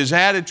stuff, but his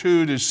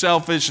attitude is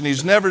selfish and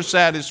he's never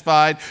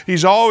satisfied.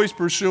 He's always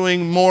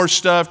pursuing more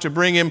stuff to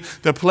bring him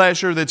the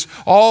pleasure that's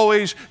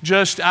always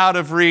just out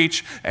of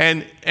reach.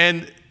 And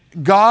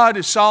God,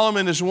 as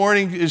Solomon is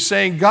warning, is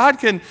saying, God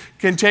can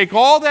take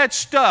all that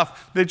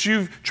stuff that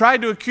you've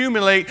tried to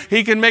accumulate.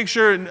 He can make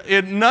sure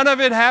none of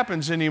it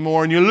happens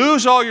anymore. And you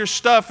lose all your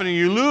stuff and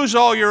you lose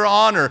all your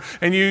honor.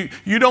 And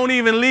you don't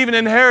even leave an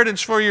inheritance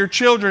for your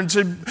children.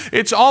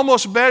 It's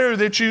almost better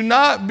that you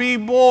not be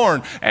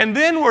born. And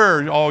then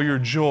where's all your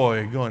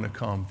joy going to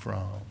come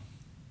from?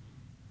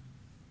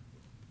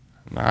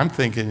 Now, I'm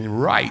thinking,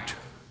 right.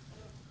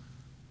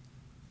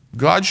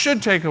 God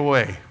should take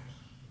away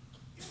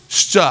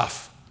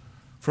stuff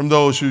from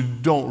those who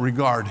don't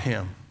regard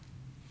him.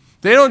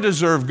 They don't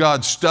deserve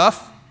God's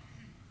stuff.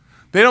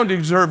 They don't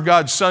deserve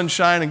God's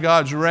sunshine and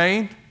God's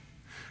rain.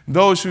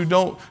 Those who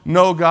don't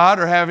know God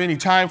or have any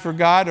time for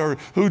God or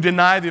who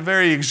deny the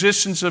very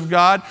existence of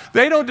God,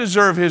 they don't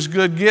deserve his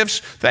good gifts.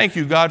 Thank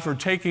you, God, for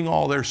taking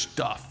all their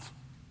stuff.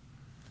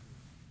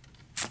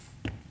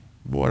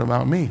 What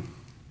about me?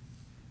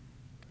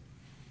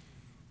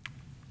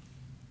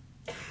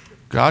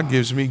 God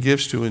gives me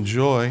gifts to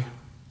enjoy.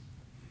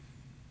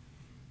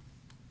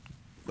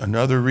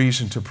 Another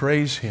reason to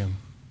praise him.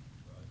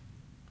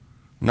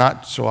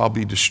 Not so I'll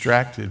be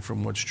distracted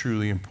from what's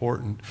truly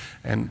important.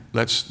 And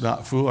let's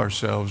not fool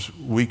ourselves.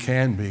 We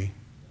can be.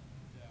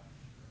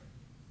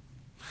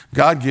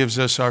 God gives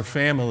us our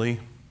family.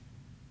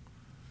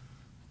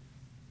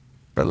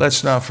 But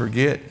let's not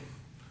forget,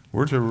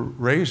 we're to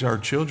raise our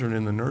children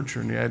in the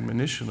nurture and the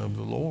admonition of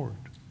the Lord.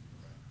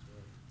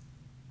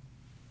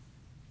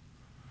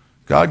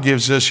 God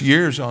gives us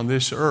years on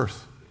this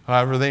earth.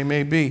 However they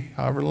may be,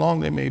 however long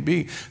they may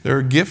be. They're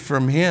a gift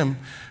from him.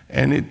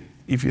 And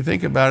if you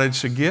think about it,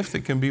 it's a gift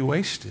that can be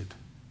wasted.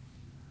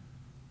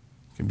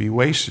 It can be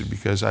wasted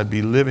because I'd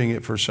be living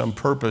it for some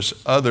purpose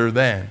other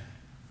than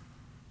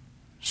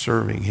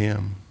serving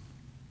him.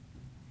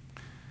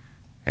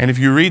 And if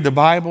you read the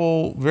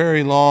Bible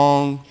very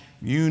long,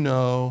 you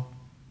know,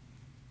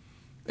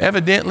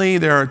 evidently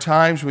there are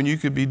times when you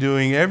could be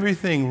doing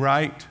everything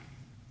right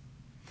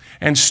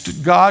and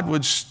God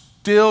would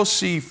still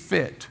see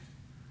fit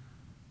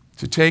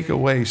to take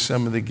away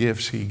some of the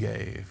gifts he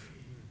gave.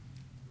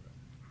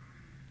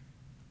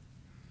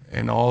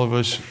 And all of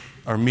us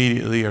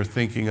immediately are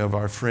thinking of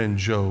our friend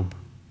Job.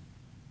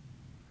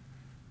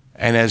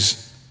 And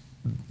as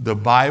the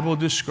Bible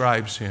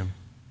describes him,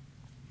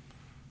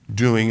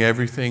 doing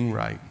everything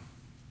right,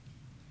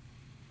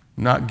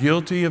 not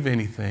guilty of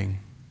anything,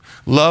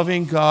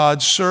 loving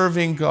God,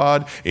 serving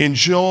God,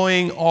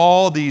 enjoying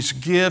all these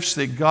gifts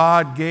that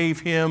God gave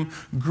him,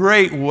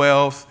 great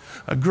wealth,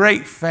 a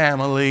great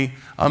family,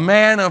 a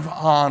man of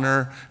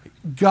honor.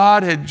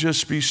 God had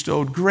just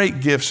bestowed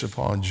great gifts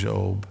upon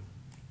Job.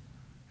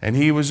 And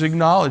he was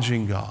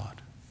acknowledging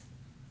God.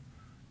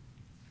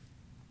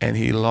 And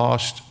he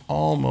lost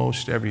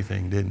almost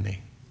everything, didn't he?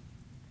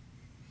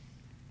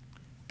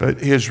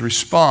 But his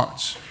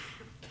response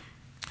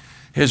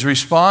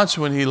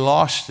when he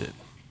lost it,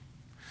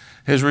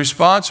 his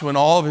response when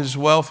all of his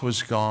wealth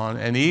was gone,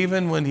 and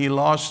even when he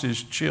lost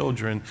his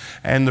children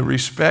and the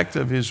respect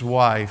of his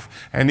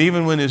wife, and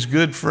even when his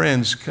good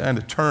friends kind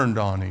of turned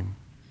on him,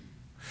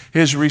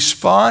 his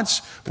response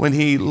when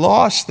he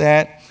lost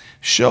that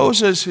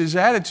shows us his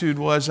attitude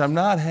was, I'm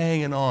not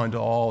hanging on to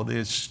all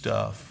this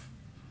stuff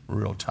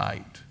real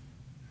tight.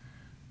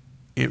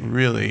 It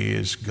really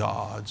is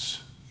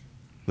God's.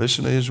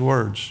 Listen to his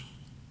words.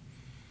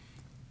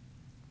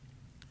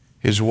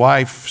 His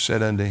wife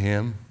said unto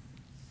him,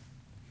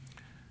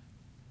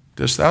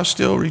 dost thou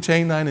still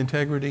retain thine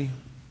integrity?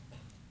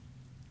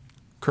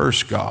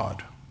 Curse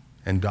God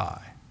and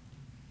die.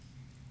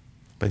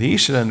 But he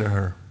said unto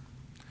her,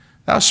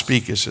 thou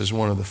speakest as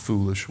one of the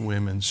foolish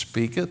women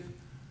speaketh.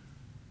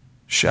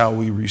 Shall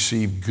we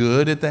receive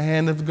good at the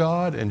hand of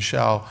God, and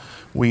shall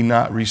we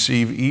not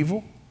receive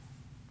evil?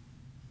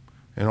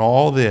 And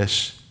all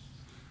this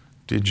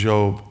did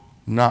Job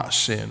not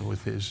sin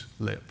with his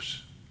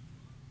lips.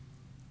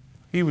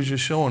 He was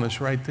just showing us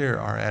right there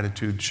our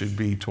attitude should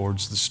be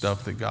towards the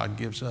stuff that God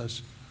gives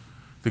us,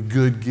 the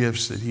good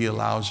gifts that he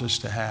allows us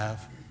to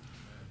have.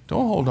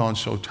 Don't hold on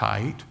so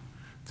tight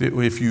that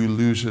if you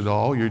lose it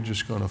all, you're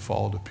just going to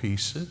fall to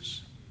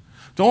pieces.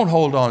 Don't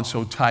hold on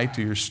so tight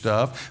to your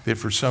stuff that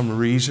for some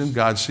reason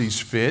God sees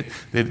fit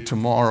that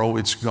tomorrow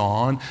it's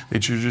gone,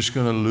 that you're just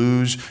going to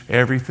lose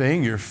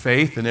everything, your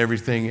faith and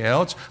everything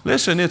else.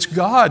 Listen, it's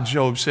God,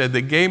 Job said,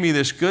 that gave me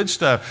this good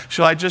stuff.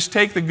 Shall I just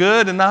take the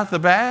good and not the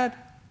bad?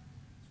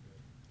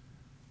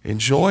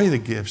 Enjoy the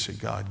gifts that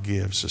God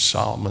gives, as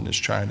Solomon is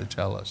trying to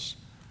tell us.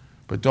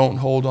 But don't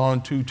hold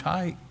on too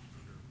tight.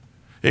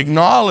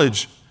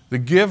 Acknowledge the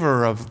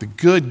giver of the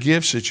good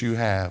gifts that you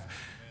have.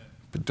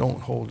 But don't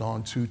hold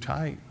on too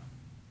tight.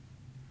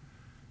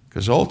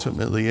 Because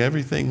ultimately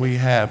everything we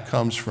have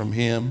comes from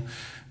him,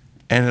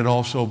 and it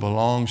also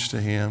belongs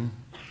to him.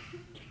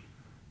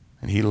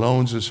 And he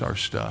loans us our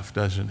stuff,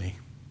 doesn't he?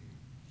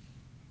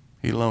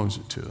 He loans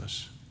it to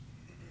us.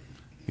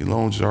 He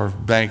loans our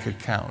bank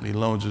account. He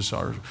loans us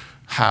our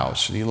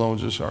house, and he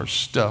loans us our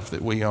stuff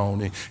that we own.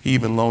 He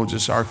even loans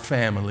us our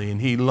family, and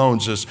he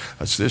loans us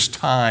this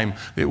time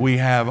that we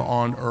have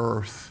on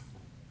earth.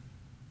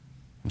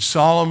 And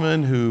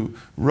Solomon, who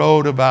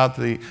wrote about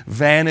the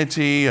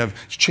vanity of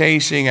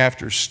chasing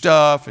after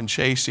stuff and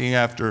chasing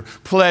after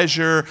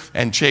pleasure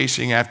and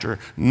chasing after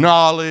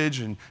knowledge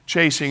and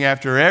chasing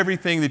after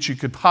everything that you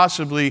could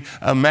possibly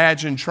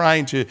imagine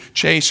trying to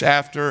chase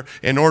after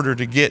in order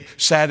to get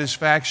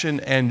satisfaction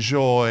and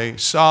joy,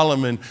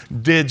 Solomon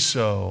did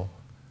so.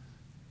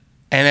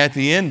 And at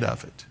the end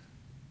of it,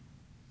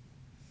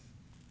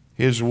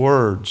 his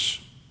words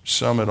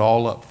sum it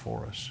all up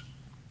for us.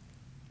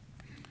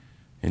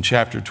 In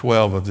chapter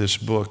 12 of this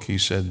book, he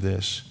said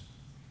this,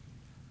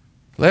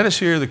 let us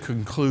hear the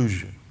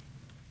conclusion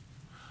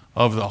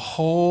of the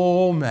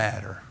whole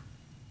matter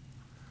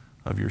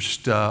of your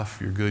stuff,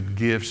 your good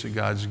gifts that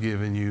God's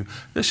given you.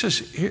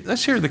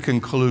 Let's hear the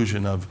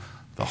conclusion of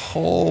the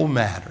whole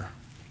matter.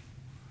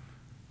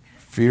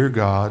 Fear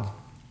God,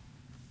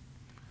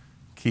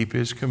 keep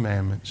his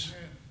commandments.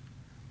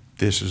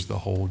 This is the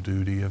whole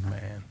duty of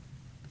man.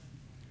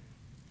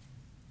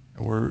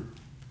 And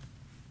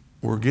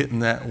we're getting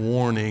that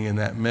warning and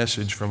that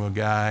message from a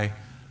guy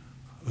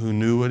who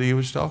knew what he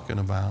was talking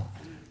about.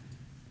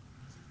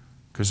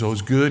 Because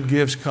those good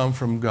gifts come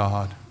from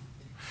God.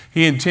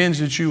 He intends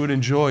that you would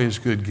enjoy his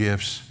good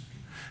gifts.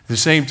 At the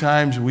same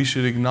time, we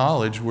should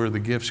acknowledge where the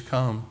gifts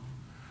come.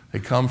 They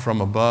come from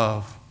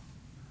above.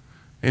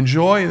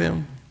 Enjoy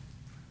them.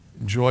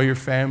 Enjoy your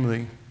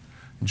family.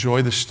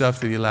 Enjoy the stuff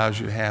that he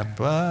allows you to have.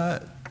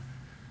 But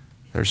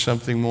there's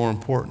something more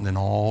important than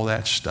all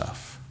that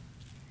stuff.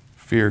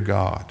 Fear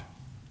God.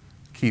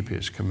 Keep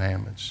his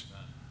commandments.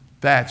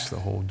 That's the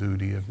whole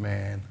duty of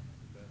man.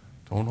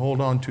 Don't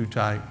hold on too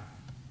tight.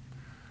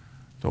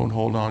 Don't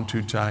hold on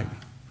too tight.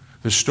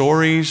 The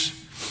stories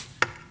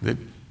that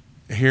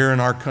here in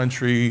our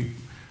country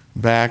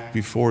back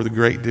before the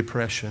Great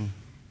Depression,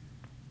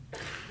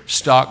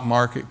 stock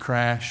market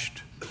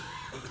crashed.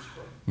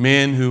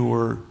 Men who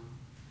were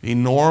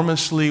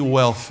enormously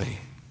wealthy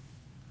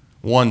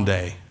one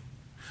day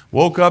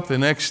woke up the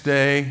next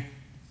day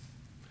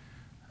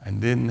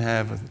and didn't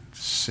have a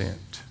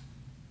cent.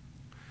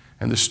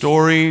 And the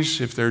stories,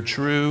 if they're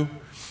true,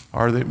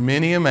 are that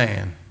many a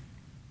man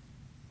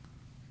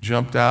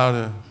jumped out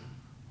of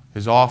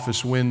his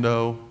office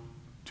window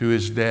to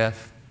his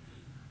death,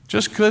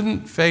 just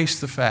couldn't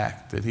face the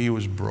fact that he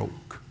was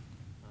broke.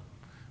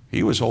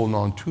 He was holding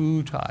on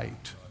too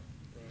tight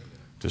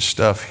to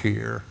stuff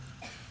here,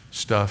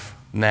 stuff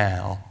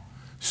now,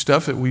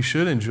 stuff that we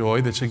should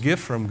enjoy that's a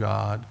gift from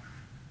God,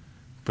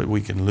 but we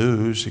can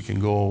lose, it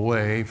can go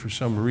away. For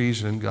some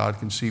reason, God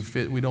can see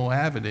fit we don't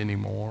have it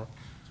anymore.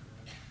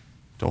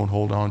 Don't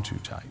hold on too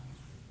tight.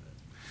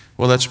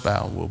 Well, let's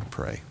bow. We'll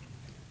pray.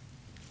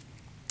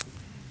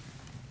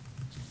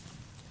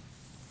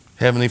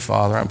 Heavenly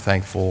Father, I'm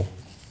thankful.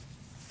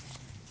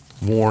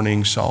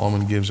 Warning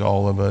Solomon gives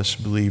all of us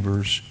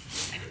believers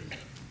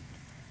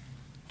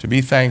to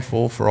be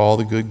thankful for all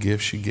the good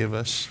gifts you give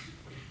us.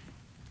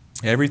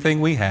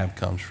 Everything we have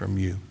comes from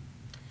you.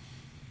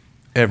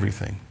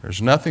 Everything.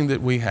 There's nothing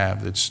that we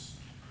have that's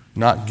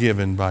not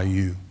given by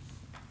you.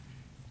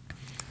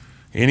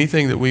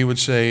 Anything that we would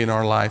say in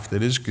our life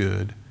that is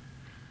good,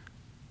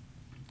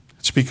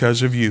 it's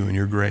because of you and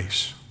your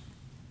grace.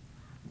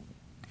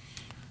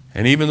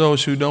 And even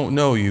those who don't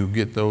know you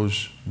get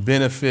those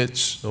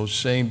benefits, those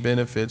same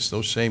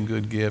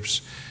good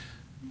gifts,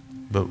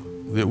 but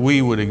that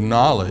we would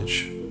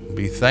acknowledge,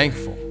 be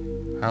thankful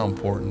how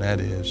important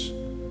that is.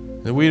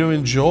 That we would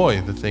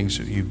enjoy the things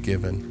that you've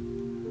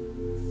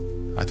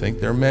given. I think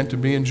they're meant to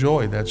be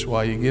enjoyed. That's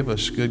why you give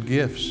us good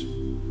gifts.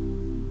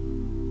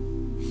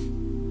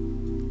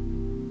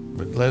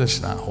 But let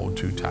us not hold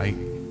too tight.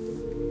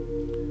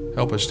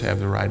 Help us to have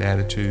the right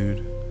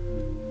attitude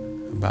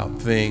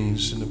about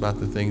things and about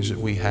the things that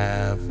we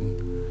have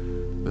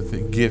and the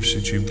gifts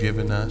that you've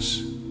given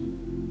us.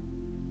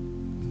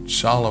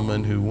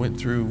 Solomon, who went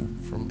through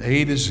from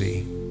A to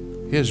Z,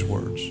 his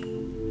words,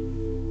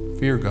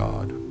 fear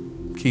God,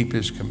 keep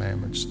his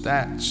commandments.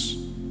 That's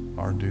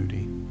our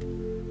duty.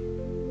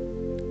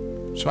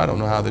 So I don't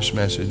know how this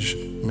message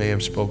may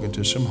have spoken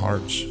to some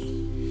hearts,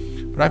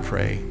 but I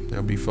pray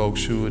there'll be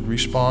folks who would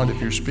respond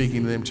if you're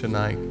speaking to them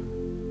tonight.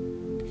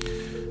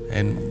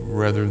 And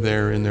whether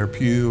they're in their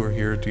pew or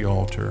here at the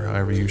altar,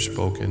 however you've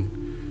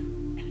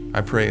spoken,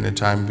 I pray in a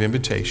time of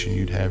invitation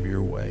you'd have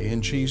your way.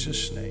 In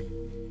Jesus' name.